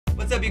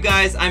What's up, you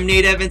guys? I'm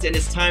Nate Evans, and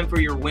it's time for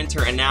your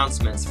winter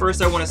announcements.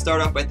 First, I want to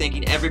start off by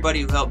thanking everybody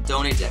who helped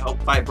donate to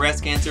help fight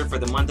breast cancer for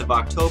the month of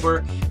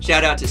October.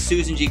 Shout out to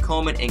Susan G.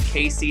 Komen and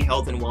KC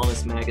Health and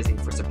Wellness Magazine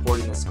for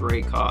supporting this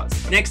great cause.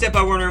 Next up,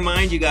 I want to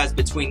remind you guys,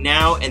 between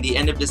now and the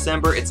end of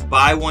December, it's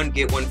buy one,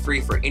 get one free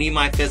for any of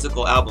my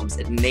physical albums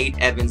at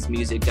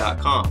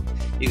nateevansmusic.com.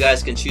 You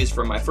guys can choose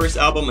from my first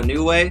album, A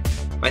New Way,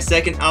 my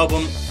second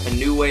album, A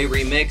New Way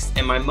Remix,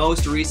 and my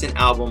most recent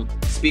album,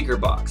 Speaker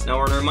Box. Now I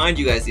want to remind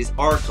you guys, these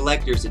are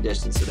collector's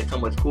editions, so they come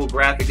with cool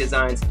graphic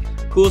designs,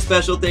 cool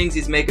special things.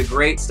 These make a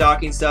great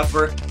stocking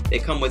stuffer. They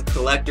come with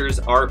collector's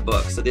art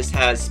books. So this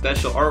has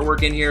special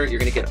artwork in here. You're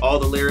going to get all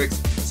the lyrics,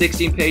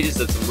 16 pages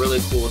of some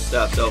really cool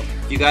stuff. So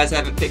if you guys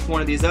haven't picked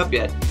one of these up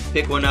yet,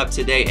 pick one up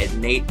today at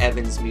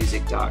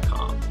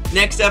nateevansmusic.com.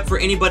 Next up, for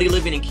anybody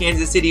living in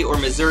Kansas City or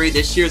Missouri,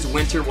 this year's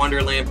Winter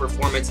Wonderland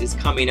performance is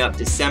coming up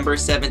December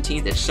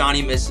 17th at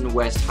Shawnee Mission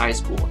West High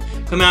School.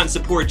 Come out and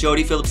support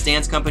Jody Phillips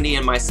Dance Company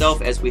and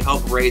myself as we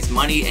help raise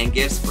money and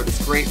gifts for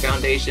this great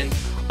foundation,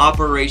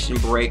 Operation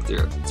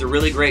Breakthrough. It's a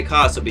really great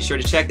cause, so be sure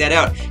to check that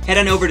out. Head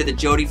on over to the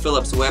Jody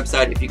Phillips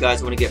website if you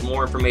guys want to get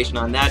more information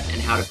on that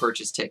and how to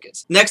purchase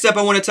tickets. Next up,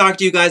 I want to talk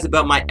to you guys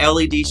about my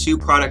LED shoe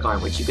product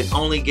line, which you can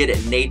only get at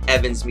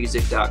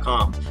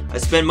nateevansmusic.com. I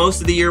spend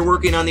most of the year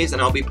working on these,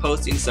 and I'll be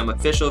posting some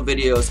official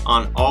videos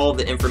on all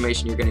the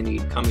information you're going to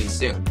need coming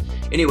soon.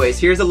 Anyways,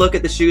 here's a look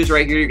at the shoes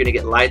right here. You're going to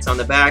get lights on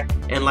the back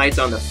and lights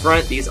on the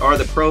front. These are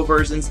the Pro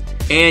versions.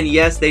 And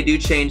yes, they do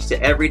change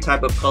to every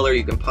type of color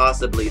you can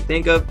possibly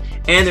think of.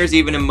 And there's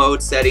even a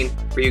mode setting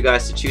for you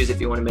guys to choose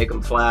if you want to make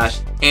them flash.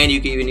 And you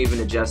can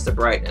even adjust the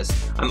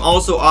brightness. I'm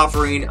also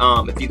offering,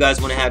 if you guys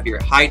want to have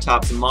your high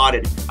tops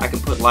modded, I can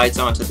put lights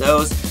onto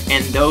those.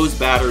 And those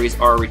batteries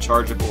are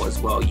rechargeable as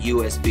well,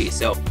 USB.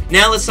 So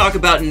now let's talk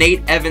about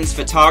Nate Evans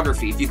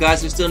Photography. If you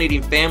guys are still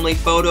needing family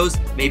photos,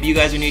 maybe you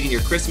guys are needing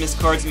your Christmas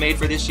cards made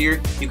for this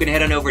year, you can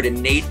head on over to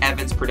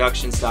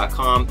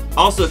nateevansproductions.com.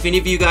 Also, if any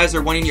of you guys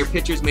are wanting your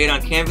pictures made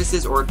on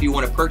canvases, or if you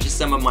want to purchase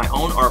some of my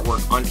own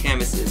artwork on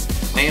canvases,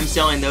 I am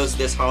selling those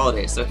this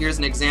holiday. So here's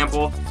an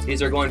example.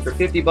 These are going for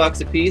 50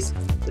 bucks a piece.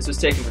 This was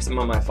taken for some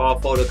of my fall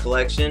photo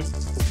collection.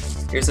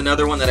 Here's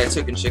another one that I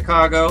took in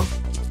Chicago.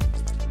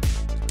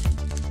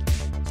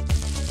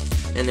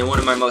 And then one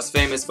of my most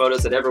famous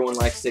photos that everyone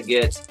likes to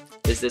get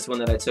is this one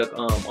that I took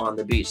on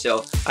the beach.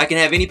 So I can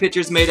have any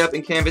pictures made up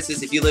in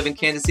canvases. If you live in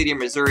Kansas City or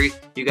Missouri,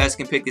 you guys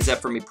can pick these up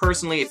for me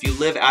personally. If you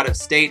live out of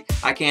state,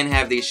 I can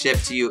have these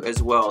shipped to you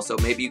as well. So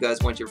maybe you guys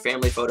want your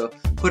family photo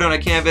put on a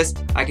canvas,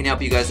 I can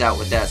help you guys out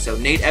with that. So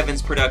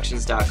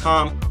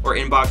nateevansproductions.com or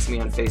inbox me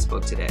on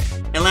Facebook today.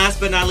 And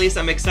last but not least,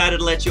 I'm excited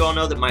to let you all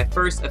know that my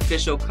first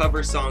official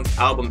cover songs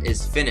album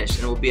is finished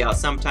and will be out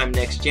sometime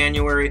next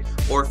January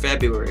or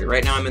February.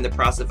 Right now I'm in the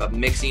process of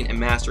mixing and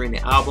mastering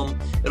the album.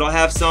 It'll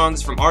have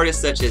songs from artists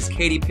such as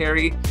Katy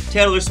Perry,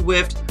 Taylor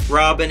Swift,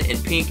 Robin,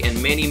 and Pink,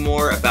 and many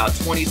more. About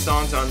 20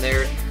 songs on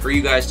there for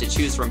you guys to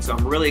choose from. So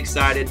I'm really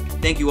excited.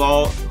 Thank you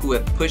all who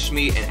have pushed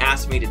me and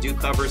asked me to do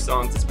cover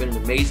songs. It's been an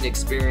amazing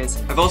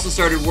experience. I've also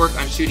started work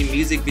on shooting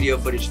music video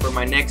footage for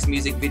my next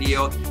music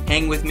video,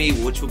 Hang With Me,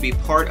 which will be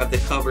part of the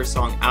cover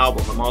song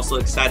album. I'm also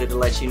excited to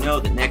let you know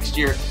that next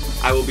year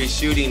I will be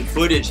shooting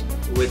footage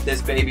with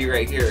this baby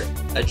right here,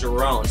 a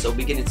drone. So we'll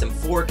be getting some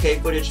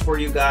 4K footage for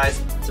you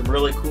guys, some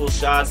really cool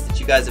shots that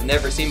you guys have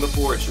never seen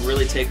before. It should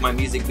really take my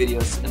music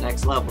videos to the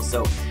next level.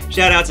 So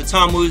shout out to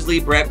Tom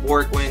Woosley, Brett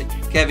Borkwin,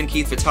 Kevin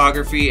Keith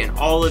Photography, and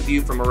all of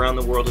you from around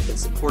the world who have been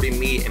supporting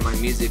me and my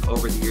music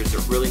over the years.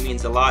 It really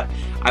means a lot.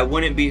 I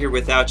wouldn't be here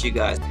without you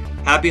guys.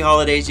 Happy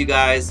holidays, you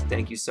guys.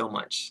 Thank you so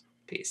much.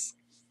 Peace.